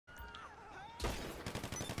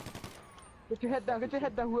Get your head down,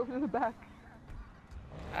 whoever's in the back.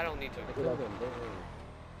 I don't need to. Look at them,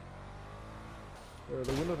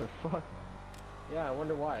 The windows are fucked. yeah, I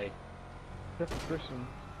wonder why. That's Christian.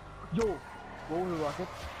 Yo! What was the rocket?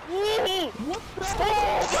 What the?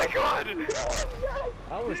 Oh my god!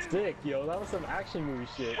 That was sick, yo. That was some action movie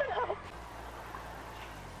shit.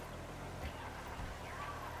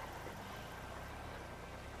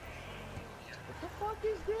 What the fuck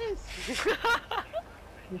is this?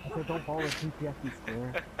 So don't follow the PTSD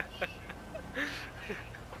square.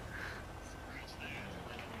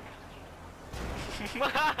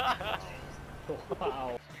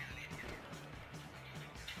 Wow.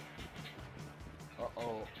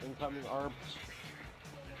 Uh-oh, incoming ARP.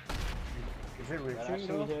 Is it That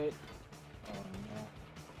actually hit. Oh no.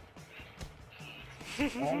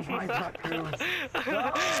 Oh my god, Cruz.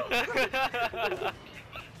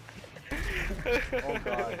 Oh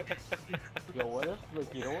god. Yo, what if,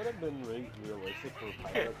 like, you know what would have been realistic for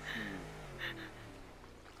pilots to...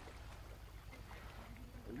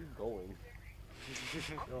 Where are you going?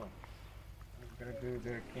 Yo, I'm gonna do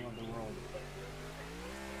the king of the world.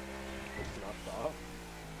 It's not stop.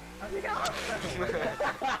 I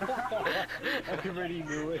already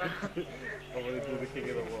knew it. I want to do the king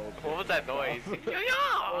of the world. What was that noise? Get your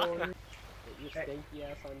stanky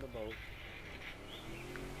ass on the boat.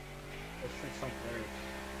 Let's shoot some players.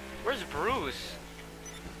 Where's Bruce?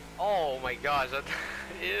 Oh my gosh, that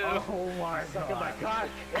ew. Oh my Suck god. my cock!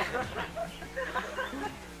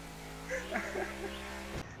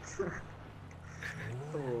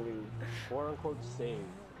 Holy, quote unquote save in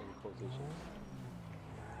quotations.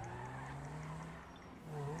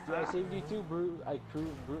 Yeah, I saved you too, Bruce. I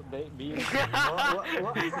proved being. What?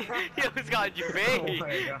 He almost got you bait. Oh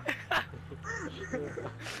my god.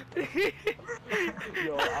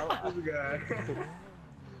 Yo, This guy.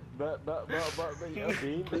 but, yeah,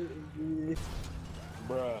 being.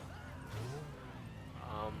 Bruh.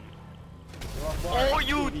 Oh,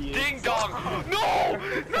 you Idiot. ding dong! No!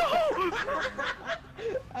 No!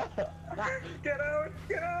 Get out!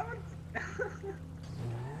 Get out!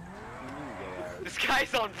 This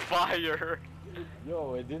guy's on fire.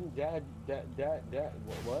 Yo, it didn't dad,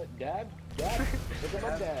 what? Dad? Look at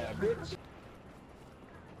my dad, bitch!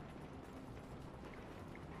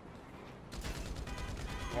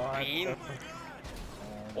 Bean?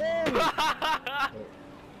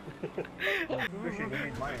 We should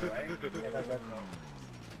need mine, right? Yeah, that's no.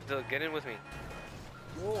 So get in with me.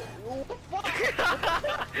 Yo, what the fuck?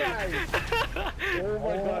 Guys! Oh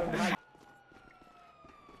my god.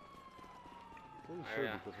 Pretty sure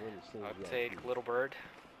Yeah. because we're in the same I'll VIP. take Little Bird.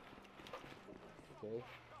 Okay.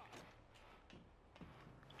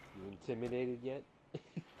 You intimidated yet?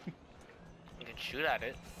 You can shoot at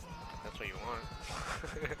it. That's what you want.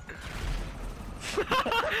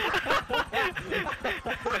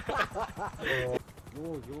 Yo,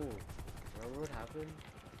 remember what happened?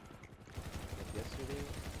 Like yesterday?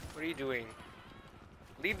 What are you doing?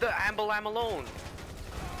 Leave the amble lamb alone.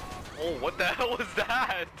 Oh, what the hell was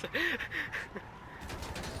that?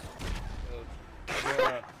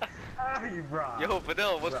 Yo,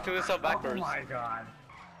 Fidel, let's tune this up backwards. Oh my god.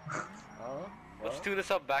 Huh? Let's tune this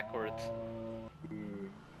up backwards.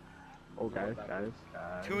 Oh guys.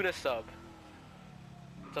 Tuna sub.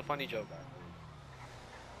 It's a funny joke.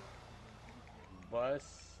 Bus.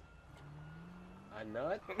 A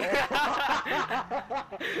nut?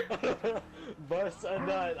 Bust a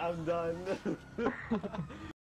nut, I'm done.